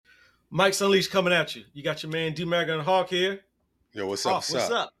Mike's Unleashed coming at you. You got your man D. Meagan Hawk here. Yo, what's up? Hawk, What's what's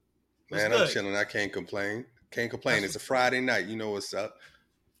up? up? What's Man, I'm good? chilling. I can't complain. Can't complain. That's It's a what's good. Friday night. You know what's up.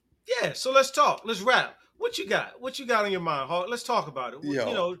 Yeah, so let's talk. Let's rap. What you got? What you got on your mind, Hawk? Let's talk about it.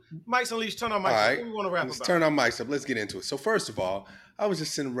 Yo, Mike's Unleashed, turn our all mics up. right. What we want to rap Let's about? turn our mics up. Let's get into it. So first of all, I was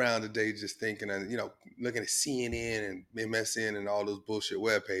just sitting around today just thinking and, looking at CNN and MSN and all those bullshit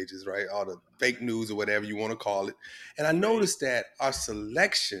web pages, right? All the fake news or whatever you want to call it. And I noticed that our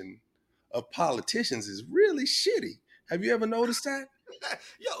selection of politicians is really shitty. Have you ever noticed that?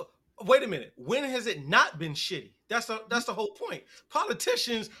 Yo, wait a minute. When has it not been shitty? That's the whole point.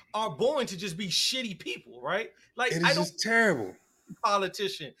 Politicians are born to just be shitty people, right? Like It I is don't just terrible.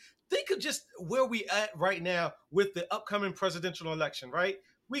 politician. Think of just where we at right now with the upcoming presidential election, right?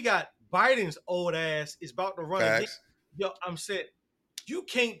 We got Biden's old ass is about to run again. Facts. Yo, I'm saying you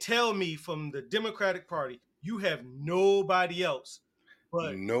can't tell me from the Democratic Party you have nobody else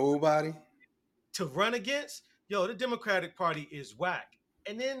but Nobody. to run against. Yo, the Democratic Party is whack.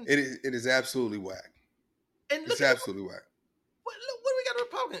 And then It is absolutely whack. and It's look at absolutely whack. what we got a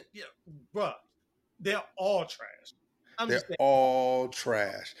Republican. Yeah, bruh, they're all trash. I'm They're just saying, all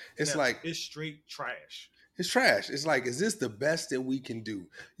trash. It's now like it's straight trash. it's trash. It's like, is this the best that we can do?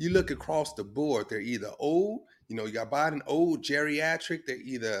 You look across the board, they're either old, you got Biden old, geriatric, they're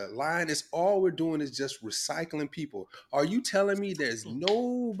either lying. It's all we're doing is just recycling people. Are you telling me there's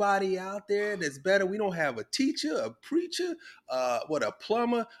nobody out there that's better? We don't have a teacher, a preacher, a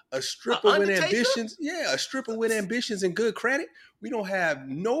plumber, a stripper with Undertaker? ambitions. Yeah, a stripper with ambitions and good credit. We don't have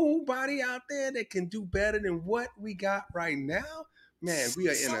nobody out there that can do better than what we got right now. Man, we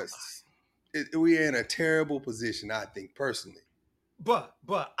are in a terrible position, I think, personally. But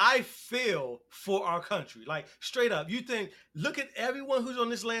I feel for our country. Like straight up. You think look at everyone who's on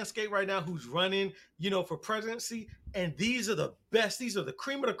this landscape right now who's running, for presidency, and these are the best, these are the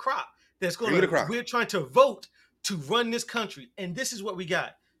cream of the crop that's Cream of the gonna crop. we're trying to vote to run this country. And this is what we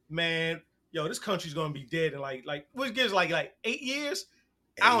got. Man, this country's gonna be dead in like what gives like 8 years?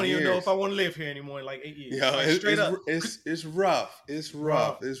 I don't even know if I want to live here anymore in like 8 years. Yeah, Like straight up. it's rough. It's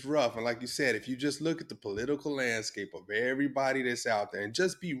rough. Bruh. It's rough. And like you said, if you just look at the political landscape of everybody that's out there and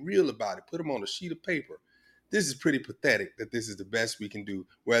just be real about it, put them on a sheet of paper. This is pretty pathetic that this is the best we can do.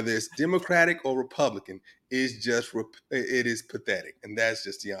 Whether it's Democratic or Republican, it is pathetic. And that's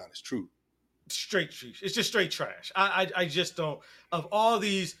just the honest truth. Straight trash. It's just straight trash. I just don't. Of all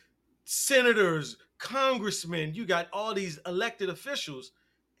these senators, congressmen, you got all these elected officials,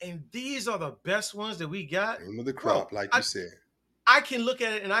 and these are the best ones that we got. Cream of the Bro, crop, like you said. I can look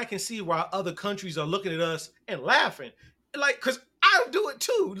at it and I can see why other countries are looking at us and laughing. Like, because I do it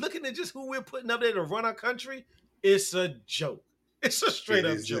too. Looking at just who we're putting up there to run our country, it's a joke. It's a straight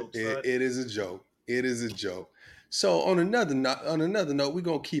up joke. It is a joke. It is a joke. So on another note, we're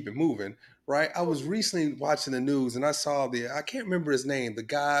gonna keep it moving, right? I was recently watching the news and I saw I can't remember his name, the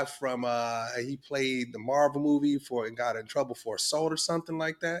guy from he played the Marvel movie and got in trouble for assault or something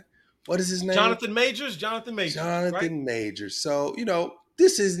like that. What is his name? Jonathan Majors. Jonathan Right? Majors. So,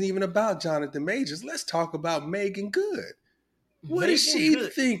 this isn't even about Jonathan Majors. Let's talk about Meagan Good. What is she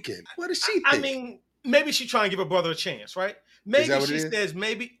thinking? What is she thinking? I mean, maybe she's trying to give her brother a chance, right? Maybe she says,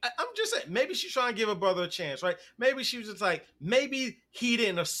 I'm just saying, maybe she's trying to give her brother a chance, right? Maybe she was just like, maybe he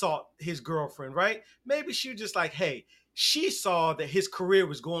didn't assault his girlfriend, right? Maybe she was just like, hey, she saw that his career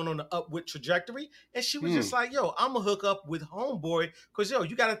was going on an upward trajectory, and she was just like, yo, I'm going to hook up with homeboy, because, yo,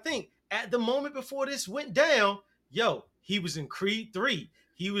 you got to think, at the moment before this went down, yo, he was in Creed 3.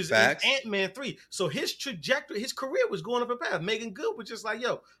 He was in Ant-Man 3. So his trajectory, his career was going up a path. Meagan Good was just like,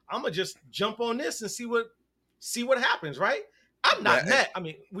 yo, I'm going to just jump on this and see what happens, right? I'm not mad. I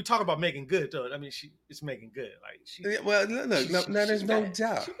mean, we talk about Meagan Good, though. I mean, it's Meagan Good. Like, there's no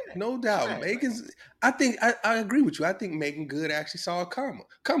doubt. No doubt. I agree with you. I think Meagan Good actually saw a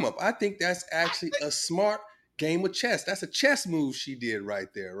come up. I think that's actually a smart game of chess. That's a chess move she did right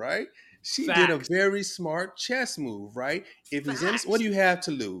there, right? She did a very smart chess move, right? If he's innocent, what do you have to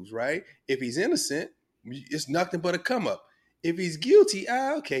lose, right? If he's innocent, it's nothing but a come up. If he's guilty,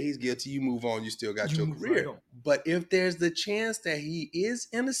 okay, he's guilty. You move on. You still got your career. Right, but if there's the chance that he is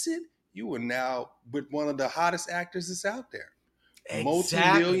innocent, you are now with one of the hottest actors that's out there. Exactly.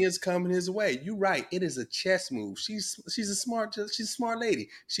 Multi-millions coming his way. You're right. It is a chess move. She's a smart lady.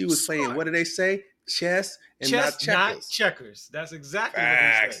 She was playing, what do they say? Chess not checkers. Not checkers. That's exactly what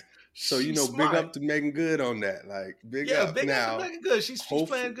they say. So, big up to Meagan Good on that. Like, big up to Meagan Good. She's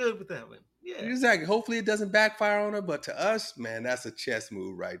playing good with that one. Yeah. Exactly. Hopefully it doesn't backfire on her, but to us, man, that's a chess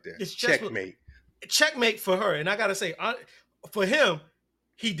move right there. It's checkmate. Checkmate for her. And I got to say, for him,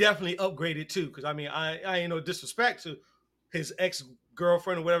 he definitely upgraded too. Because, I mean, I ain't no disrespect to his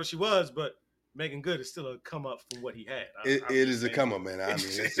ex-girlfriend or whatever she was, but Meagan Good is still a come up from what he had. It is a come up, man. I mean,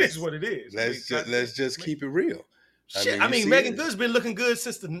 it is what it is. Let's just keep it real. Shit, Meagan Good's been looking good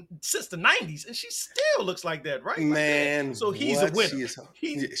since the 90s, and she still looks like that, right? Man, like so he's a winner.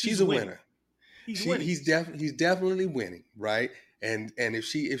 She's a winner. He's winning. He's definitely winning, right? And if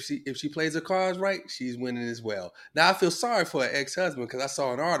she plays her cards right, she's winning as well. Now I feel sorry for her ex-husband because I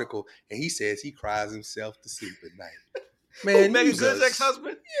saw an article and he says he cries himself to sleep at night. Man, Meagan Good's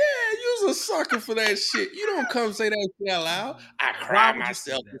ex-husband? Yeah, you's a sucker for that shit. You don't come say that shit out loud. I cry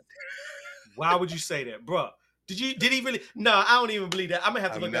myself. Why would you say that, bro? Did he really? No, I don't even believe that. I'm gonna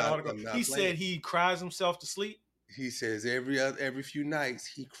have to look at that article. He said he cries himself to sleep. He says every few nights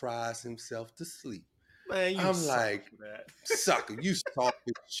he cries himself to sleep. Man, I'm like, sucker, you soft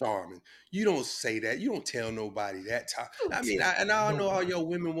and charming. You don't say that. You don't tell nobody that time. I mean, I know all your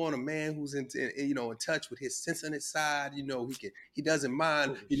women want a man who's in touch with his sensitive side. You know, he doesn't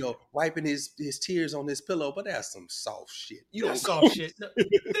mind, wiping his tears on his pillow, but that's some soft shit. Soft shit. No,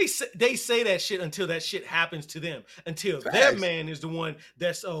 they say that shit until that shit happens to them. Until their man is the one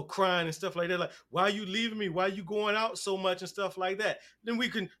that's crying and stuff like that. Like, why are you leaving me? Why are you going out so much and stuff like that? Then we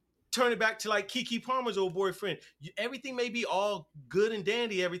can turn it back to like KeKe Palmer's old boyfriend. Everything may be all good and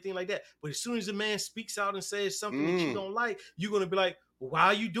dandy, everything like that. But as soon as the man speaks out and says something that you don't like, you're going to be like, well, why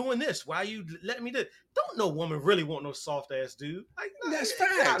are you doing this? Why are you letting me do it? Don't no woman really want no soft ass dude. Like, that's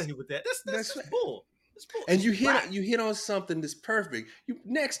fact. Get out of here with that. That's bull. And you hit on something that's perfect.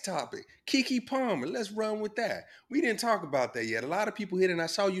 Next topic, KeKe Palmer. Let's run with that. We didn't talk about that yet. A lot of people hit, and I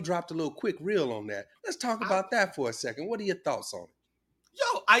saw you dropped a little quick reel on that. Let's talk about that for a second. What are your thoughts on it?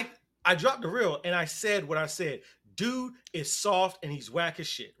 Yo, I dropped the reel and I said what I said. Dude is soft and he's whack as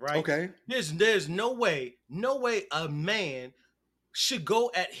shit, right? Okay. There's no way a man should go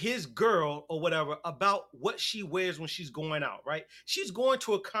at his girl or whatever about what she wears when she's going out, right? She's going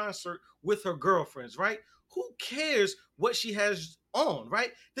to a concert with her girlfriends, right? Who cares what she has on,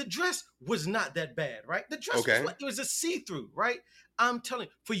 right? The dress was not that bad, right? The dress it was a see-through, right? I'm telling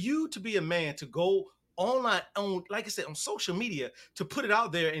you, for you to be a man to go online on, like I said, on social media, to put it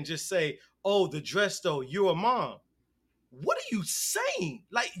out there and just say, oh, the dress though, you're a mom. What are you saying?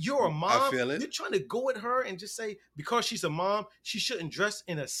 Like, you're a mom? I feel it. You're trying to go at her and just say, because she's a mom, she shouldn't dress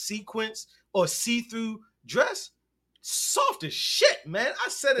in a sequence or see-through dress? Soft as shit, man. I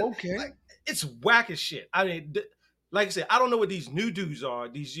said it. Okay. Like, it's whack as shit. I mean, like I said, I don't know what these new dudes are.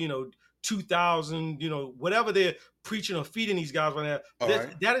 These, 2000, whatever they're preaching or feeding these guys right now.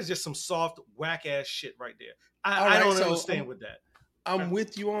 That is just some soft, whack ass shit right there. I don't understand with that. I'm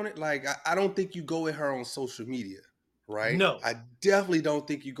with you on it. Like, I don't think you go at her on social media, right? No. I definitely don't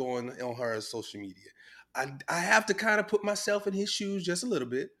think you go on her on social media. I have to kind of put myself in his shoes just a little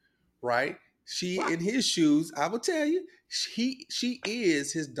bit, right? In his shoes, I will tell you, she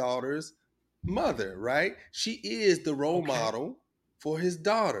is his daughter's mother, right? She is the role model for his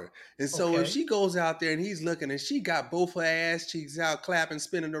daughter. And so if she goes out there and he's looking and she got both her ass cheeks out, clapping,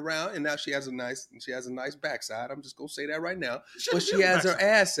 spinning around, and now she has a nice backside. I'm just gonna say that right now. But she has her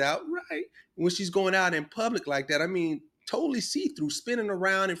ass out, right? When she's going out in public like that, I mean, totally see-through, spinning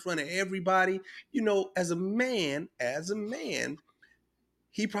around in front of everybody. As a man,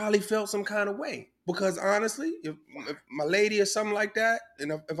 he probably felt some kind of way. Because honestly, if my lady or something like that,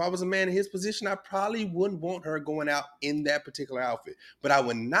 and if I was a man in his position, I probably wouldn't want her going out in that particular outfit. But I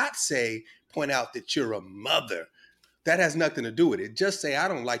would not point out that you're a mother. That has nothing to do with it. Just say, I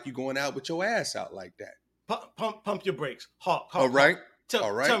don't like you going out with your ass out like that. Pump your brakes. Hawk. All right.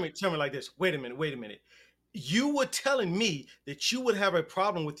 Tell me like this. Wait a minute. You were telling me that you would have a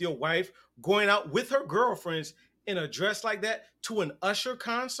problem with your wife going out with her girlfriends in a dress like that to an Usher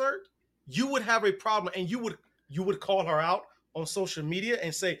concert? You would have a problem, and you would call her out on social media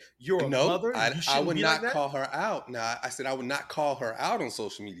and say you're a mother. I would not call her out. Now, I said I would not call her out on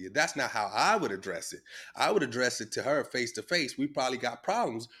social media. That's not how I would address it. I would address it to her face to face. We probably got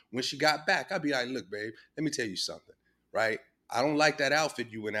problems when she got back. I'd be like, look, babe, let me tell you something, right? I don't like that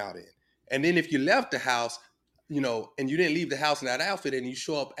outfit you went out in. And then if you left the house, and you didn't leave the house in that outfit and you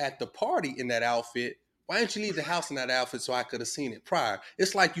show up at the party in that outfit, why didn't you leave the house in that outfit so I could have seen it prior?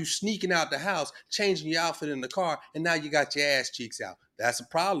 It's like you sneaking out the house, changing your outfit in the car, and now you got your ass cheeks out. That's a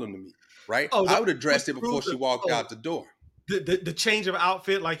problem to me, right? I would have addressed it before she walked out the door. The change of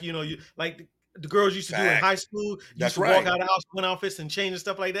outfit, like, like the girls used to do in high school. Walk out of the house, one outfits and change and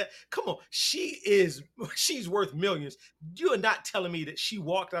stuff like that. Come on, she's worth millions. You are not telling me that she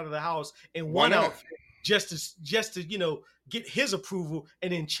walked out of the house in one outfit just to get his approval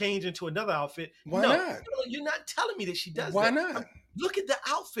and then change into another outfit. Why not? You're not telling me that she does Why that. Why not? Look at the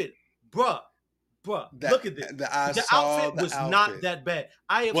outfit, bruh. Bruh, look at this. The outfit was not that bad.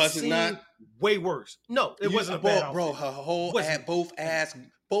 I have seen way worse. No, it wasn't a bad outfit. Bro, her whole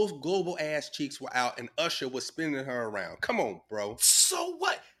both global ass cheeks were out, and Usher was spinning her around. Come on, bro. So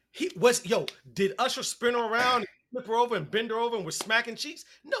what? Did Usher spin her around, flip her over, and bend her over, and was smacking cheeks?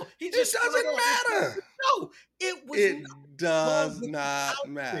 No, he just. It doesn't matter. No, it does not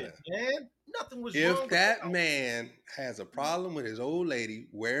matter, man. Nothing was wrong. If that man has a problem with his old lady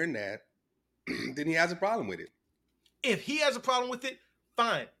wearing that, then he has a problem with it. If he has a problem with it,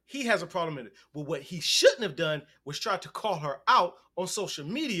 fine. He has a problem with it. But what he shouldn't have done was try to call her out on social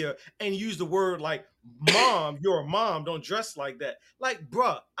media and use the word like, "Mom, you're a mom. Don't dress like that." Like,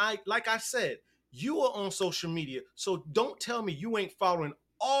 bruh, like I said, you are on social media, so don't tell me you ain't following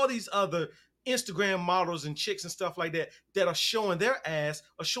all these other Instagram models and chicks and stuff like that are showing their ass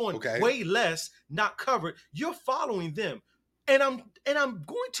or showing way less, not covered. You're following them. And I'm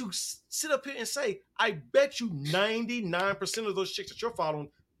going to sit up here and say, I bet you 99% of those chicks that you're following,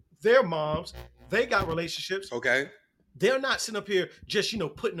 their moms, they got relationships. Okay. They're not sitting up here just,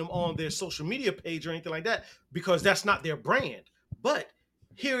 putting them on their social media page or anything like that, because that's not their brand. But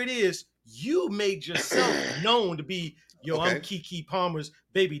here it is. You made yourself known to be, I'm KeKe Palmer's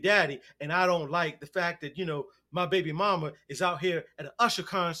baby daddy, and I don't like the fact that, my baby mama is out here at an Usher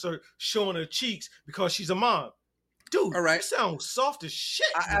concert showing her cheeks because she's a mom. Dude, all right. You sound soft as shit.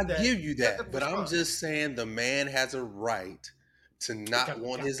 I give you that, but I'm just saying the man has a right to not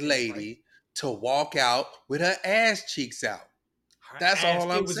want his lady to walk out with her ass cheeks out. That's all I'm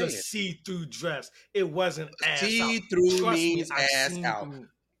saying. It was a see-through dress. It wasn't ass out. See-through means ass out.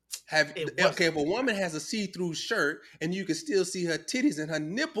 If a woman has a see-through shirt and you can still see her titties and her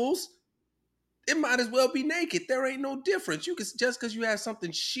nipples, it might as well be naked. There ain't no difference. You can just because you have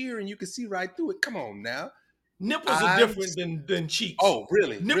something sheer and you can see right through it. Come on now. Nipples are different than cheeks. Oh,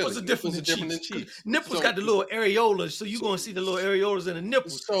 really? Nipples are different than cheeks. Nipples got the little areolas, so you're going to see the little areolas in the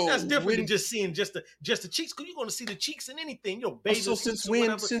nipples. So that's different than just seeing just the cheeks, because you're going to see the cheeks in anything. Bathing so since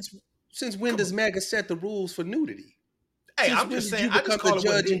when does Meagan set the rules for nudity? Hey, I'm just saying, I become the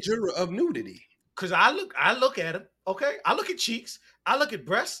judge and juror of nudity. Because I look at them. Okay, I look at cheeks. I look at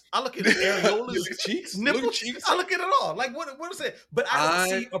breasts. I look at areolas. Look at cheeks. Nipples. Look at cheeks. I look at it all. Like what is it? But I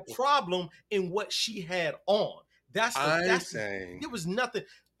don't see a problem in what she had on. That's saying. It was nothing.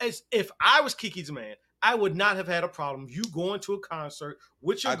 As if I was KeKe's man, I would not have had a problem. You going to a concert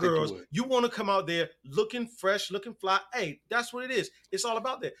with your girls. You want to come out there looking fresh, looking fly. Hey, that's what it is. It's all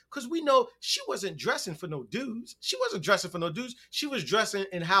about that. Because we know she wasn't dressing for no dudes. She was dressing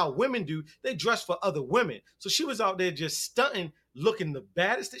in how women do. They dress for other women. So she was out there just stunting, looking the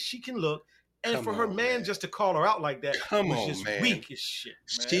baddest that she can look. And for her man just to call her out like that was just weak as shit.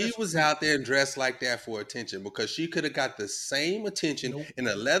 Man. She was out there dressed like that for attention, because she could have got the same attention in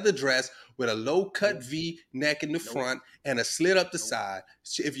a leather dress with a low-cut V neck in the front and a slit up the side.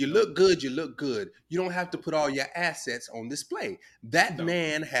 If you look good, you look good. You don't have to put all your assets on display. That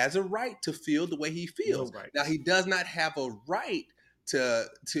man has a right to feel the way he feels. Now, he does not have a right to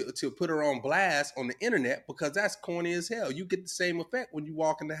put her on blast on the internet, because that's corny as hell. You get the same effect when you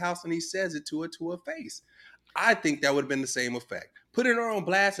walk in the house and he says it to her face. I think that would have been the same effect. Putting her on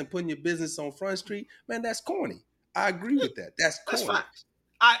blast and putting your business on Front Street, man, that's corny. I agree with that. That's corny. That's fine.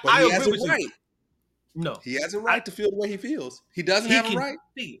 I agree with you. No. He has a right to feel the way he feels. He doesn't have a right.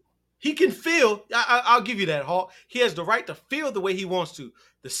 He can feel. I'll give you that, Hawk. He has the right to feel the way he wants to.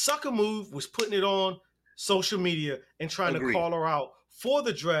 The sucker move was putting it on social media and trying to call her out for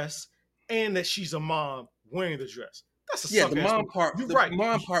the dress and that she's a mom wearing the dress. That's a the mom part. The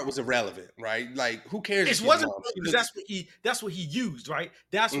mom part was irrelevant, right? Like, who cares? It wasn't, because that's what he used, right?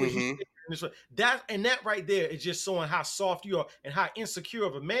 That's what he. That right there is just showing how soft you are and how insecure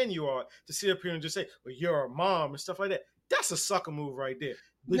of a man you are to sit up here and just say, "Well, you're a mom" and stuff like that. That's a sucker move right there.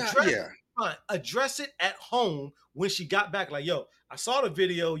 Address it at home when she got back. Like, yo, I saw the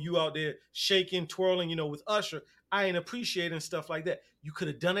video, you out there shaking, twirling, with Usher. I ain't appreciating stuff like that. You could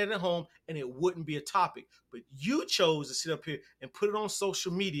have done it at home and it wouldn't be a topic. But you chose to sit up here and put it on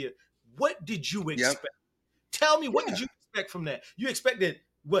social media. What did you expect? Tell me, what did you expect from that? You expected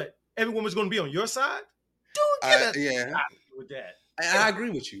what? Everyone was going to be on your side? Dude, get with that. I agree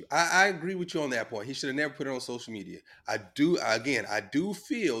with you. I agree with you on that point. He should have never put it on social media. I do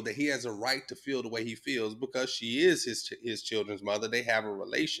feel that he has a right to feel the way he feels, because she is his children's mother. They have a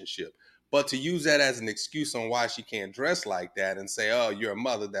relationship. But to use that as an excuse on why she can't dress like that and say, "Oh, you're a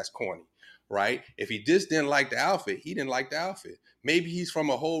mother," that's corny, right? If he just didn't like the outfit, he didn't like the outfit. Maybe he's from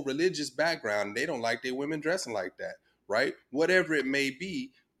a whole religious background and they don't like their women dressing like that, right? Whatever it may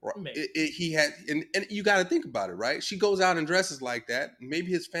be. He had, and you got to think about it, right? She goes out and dresses like that.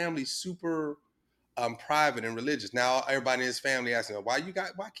 Maybe his family's super private and religious. Now everybody in his family asking, why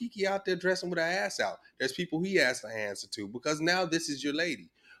KeKe out there dressing with her ass out? There's people he has to answer to because now this is your lady.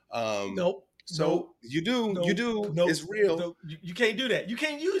 Nope. So you do. It's real. No, you can't do that. You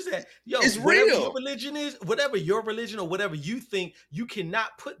can't use that. Yo, it's whatever real. your religion is, whatever your religion or whatever you think, you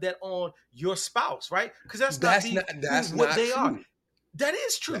cannot put that on your spouse, right? Because that's not what they are. That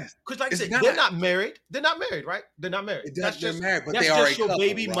is true. Because like I said, they're not married. They're not married, right? They're not married. They're married, but they are a your couple,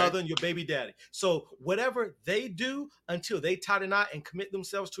 baby right? mother and your baby daddy. So whatever they do until they tie the knot and commit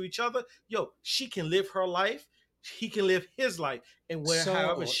themselves to each other, yo, she can live her life. He can live his life. And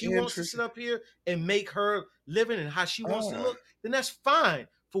however she wants to sit up here and make her living and how she wants to look, then that's fine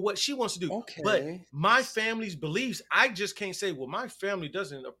for what she wants to do. Okay. But my family's beliefs, I just can't say, well, my family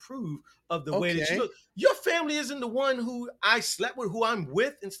doesn't approve of the way that you look. Your family isn't the one who I slept with, who I'm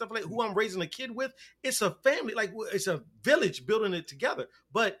with and stuff like who I'm raising a kid with. It's a family, like it's a village building it together.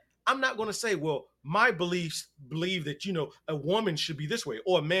 But I'm not going to say, well, my beliefs believe that, a woman should be this way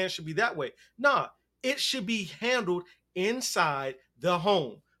or a man should be that way. Nah, it should be handled inside the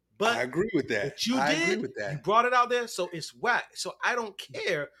home. But I agree with that. What you did, you brought it out there, so it's whack. So I don't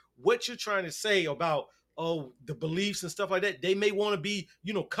care what you're trying to say about the beliefs and stuff like that. They may want to be,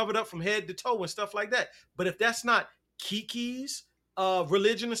 covered up from head to toe and stuff like that. But if that's not KeKe's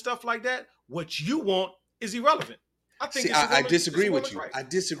religion and stuff like that, what you want is irrelevant. I disagree with you. Right. I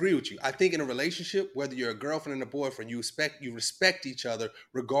disagree with you. I think in a relationship, whether you're a girlfriend and a boyfriend, you respect each other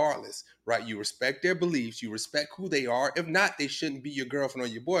regardless, right? You respect their beliefs. You respect who they are. If not, they shouldn't be your girlfriend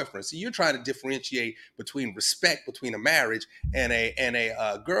or your boyfriend. So you're trying to differentiate between respect between a marriage and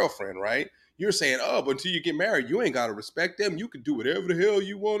a girlfriend, right? You're saying, but until you get married, you ain't got to respect them. You can do whatever the hell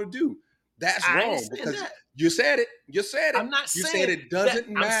you want to do. That's wrong because you said it. You said it. I'm not saying you said it doesn't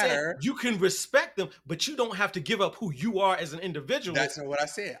matter. You can respect them, but you don't have to give up who you are as an individual. That's not what I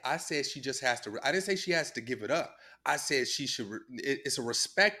said. I said she just has to. I didn't say she has to give it up. I said she should. It's a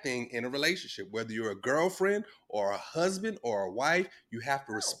respecting in a relationship. Whether you're a girlfriend or a husband or a wife, you have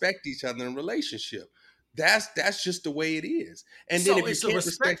to respect each other in a relationship. That's just the way it is. And then if you can't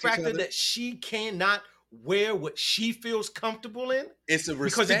respect each other, that she cannot wear what she feels comfortable in. It's a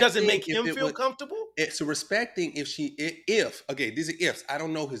because it doesn't make him feel comfortable. It's a respecting if these are ifs. I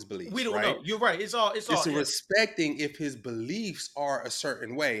don't know his beliefs. We don't know. You're right. It's a respecting if his beliefs are a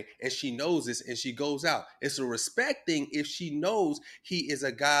certain way and she knows this and she goes out. It's a respecting if she knows he is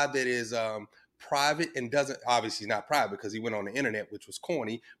a guy that is private and doesn't, obviously not private because he went on the internet, which was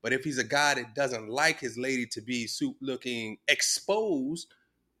corny. But if he's a guy that doesn't like his lady to be suit looking exposed,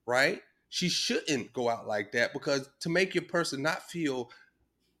 right? She shouldn't go out like that because to make your person not feel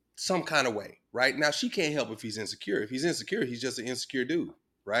some kind of way, right? Now, she can't help if he's insecure. If he's insecure, he's just an insecure dude,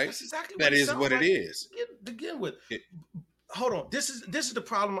 right? That's exactly that is what it is. To begin with. Hold on. This is the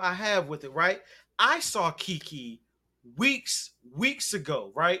problem I have with it, right? I saw KeKe weeks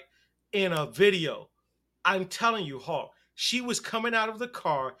ago, right? In a video. I'm telling you, Hawk, she was coming out of the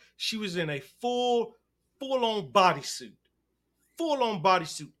car. She was in a full-on bodysuit. Full-on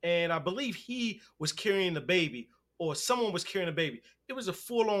bodysuit, and I believe he was carrying the baby or someone was carrying the baby. It was a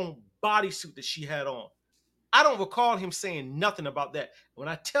full-on bodysuit that she had on. I don't recall him saying nothing about that. When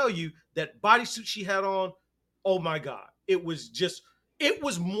I tell you that bodysuit she had on, oh my God, it was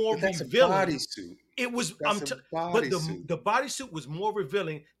more revealing. Bodysuit. It was, but the bodysuit was more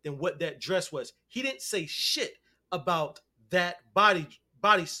revealing than what that dress was. He didn't say shit about that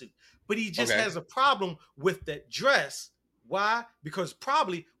bodysuit, but he just has a problem with that dress. Why? Because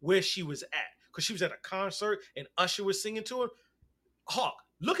probably where she was at. Because she was at a concert and Usher was singing to her. Hawk,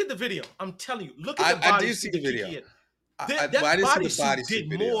 look at the video. I'm telling you, look at the bodysuit. I did see the video. That bodysuit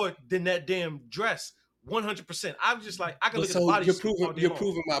did more than that damn dress. 100%. I was just like, I can look at the bodysuit. You're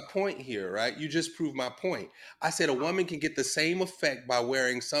proving my point here, right? You just proved my point. I said a woman can get the same effect by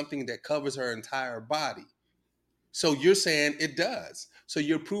wearing something that covers her entire body. So you're saying it does. So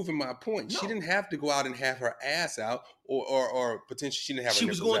you're proving my point. No. She didn't have to go out and have her ass out, or potentially she didn't have. She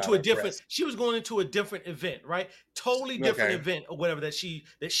was going to a different. She was going into a different event, right? Totally different event or whatever that she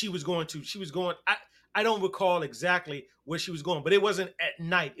was going to. She was going. I don't recall exactly where she was going, but it wasn't at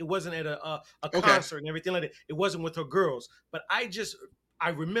night. It wasn't at a concert and everything like that. It wasn't with her girls. But I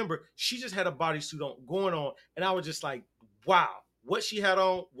remember she just had a bodysuit going on, and I was just like, wow, what she had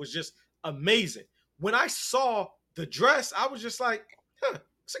on was just amazing. When I saw the dress, I was just like,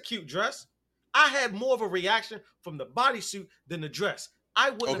 it's a cute dress. I had more of a reaction from the bodysuit than the dress. I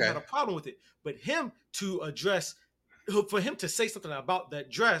wouldn't have had a problem with it. But for him to say something about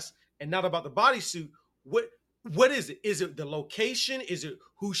that dress and not about the bodysuit, what is it? Is it the location? Is it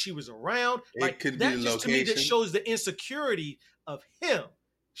who she was around? It could be the location. To me, that shows the insecurity of him.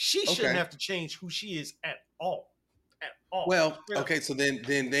 She shouldn't have to change who she is at all. At all. Well, okay, so then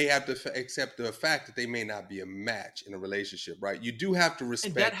they have to accept the fact that they may not be a match in a relationship, right? You do have to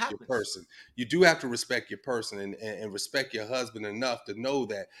respect your person. You do have to respect your person and respect your husband enough to know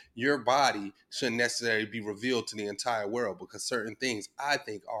that your body shouldn't necessarily be revealed to the entire world, because certain things I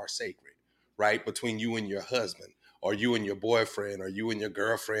think are sacred, right? Between you and your husband, or you and your boyfriend, or you and your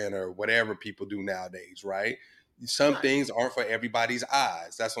girlfriend, or whatever people do nowadays, right? Some things aren't for everybody's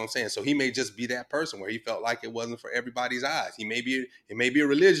eyes. That's what I'm saying. So he may just be that person where he felt like it wasn't for everybody's eyes. It may be a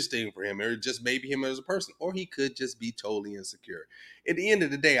religious thing for him, or just maybe him as a person, or he could just be totally insecure. At the end of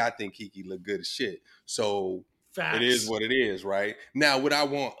the day, I think KeKe looked good as shit. So it is what it is, right? Now, would I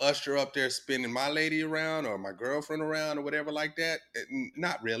want Usher up there spinning my lady around or my girlfriend around or whatever like that?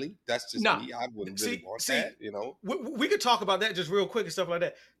 Not really. That's just me. I wouldn't really want that, you know? We could talk about that just real quick and stuff like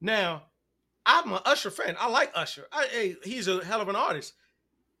that. Now, I'm an Usher fan. I like Usher. He's a hell of an artist.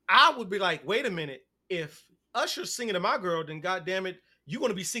 I would be like, wait a minute. If Usher's singing to my girl, then goddamn it, you're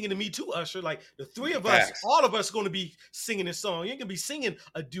going to be singing to me too, Usher. Like the three of us, all of us going to be singing this song. You can be singing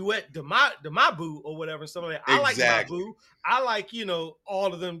a duet to my boo or whatever and stuff like that. I like my boo. I like,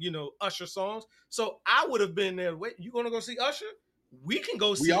 all of them, Usher songs. So I would have been there. Wait, you going to go see Usher? We can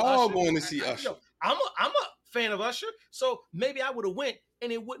go see Usher. We all going to see Usher. I'm a fan of Usher. So maybe I would have went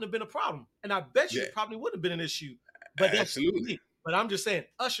and it wouldn't have been a problem. And I bet you it probably wouldn't have been an issue. But that's me. But I'm just saying,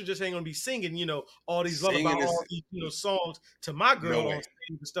 Usher just ain't gonna be singing, all these lullaby, all these, songs to my girl on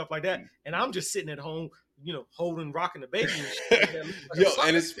stage and stuff like that. And I'm just sitting at home, holding, rocking the baby. And shit.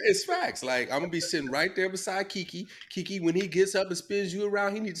 And it's facts. Like I'm gonna be sitting right there beside KeKe. KeKe, when he gets up and spins you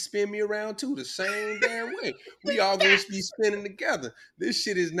around, he needs to spin me around too, the same damn way. We all gonna be spinning together. This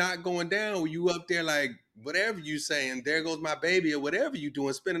shit is not going down when you up there like whatever you saying, there goes my baby, or whatever you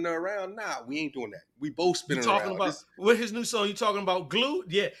doing, spinning her around. Nah, we ain't doing that. We both spinning around. What his new song? You talking about Glue?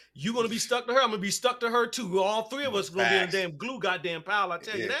 Yeah, you gonna be stuck to her. I'm gonna be stuck to her too. All three of us gonna be in a damn glue goddamn pile. I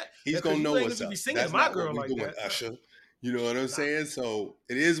tell you that. He's gonna know what's up. Be singing to my girl like that. Usher. You know what I'm saying? So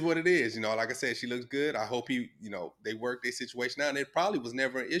it is what it is. Like I said, she looks good. I hope they work their situation out. And it probably was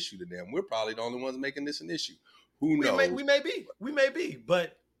never an issue to them. We're probably the only ones making this an issue. Who knows? We may be,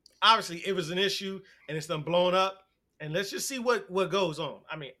 but obviously it was an issue and it's done blown up. And let's just see what goes on.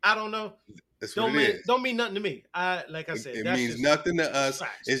 I mean, I don't know. That's what it is. Don't mean nothing to me. Like I said, it means nothing to us.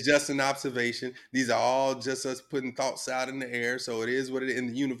 Facts. It's just an observation. These are all just us putting thoughts out in the air. So it is what it is. In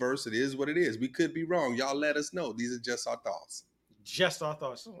the universe, it is what it is. We could be wrong. Y'all let us know. These are just our thoughts. Just our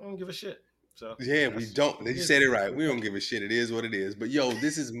thoughts. I don't give a shit. So yeah, we don't. You said it right. We don't give a shit. It is what it is. But yo,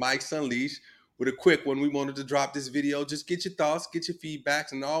 this is Mike's Unleashed. With a quick one, we wanted to drop this video. Just get your thoughts, get your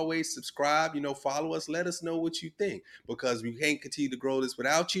feedbacks, and always subscribe. Follow us. Let us know what you think, because we can't continue to grow this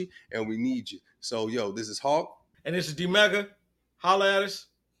without you, and we need you. So, yo, this is Hawk. And this is D-Mega. Holla at us.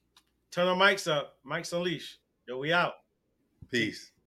 Turn our mics up. Mike's Unleashed. Yo, we out. Peace.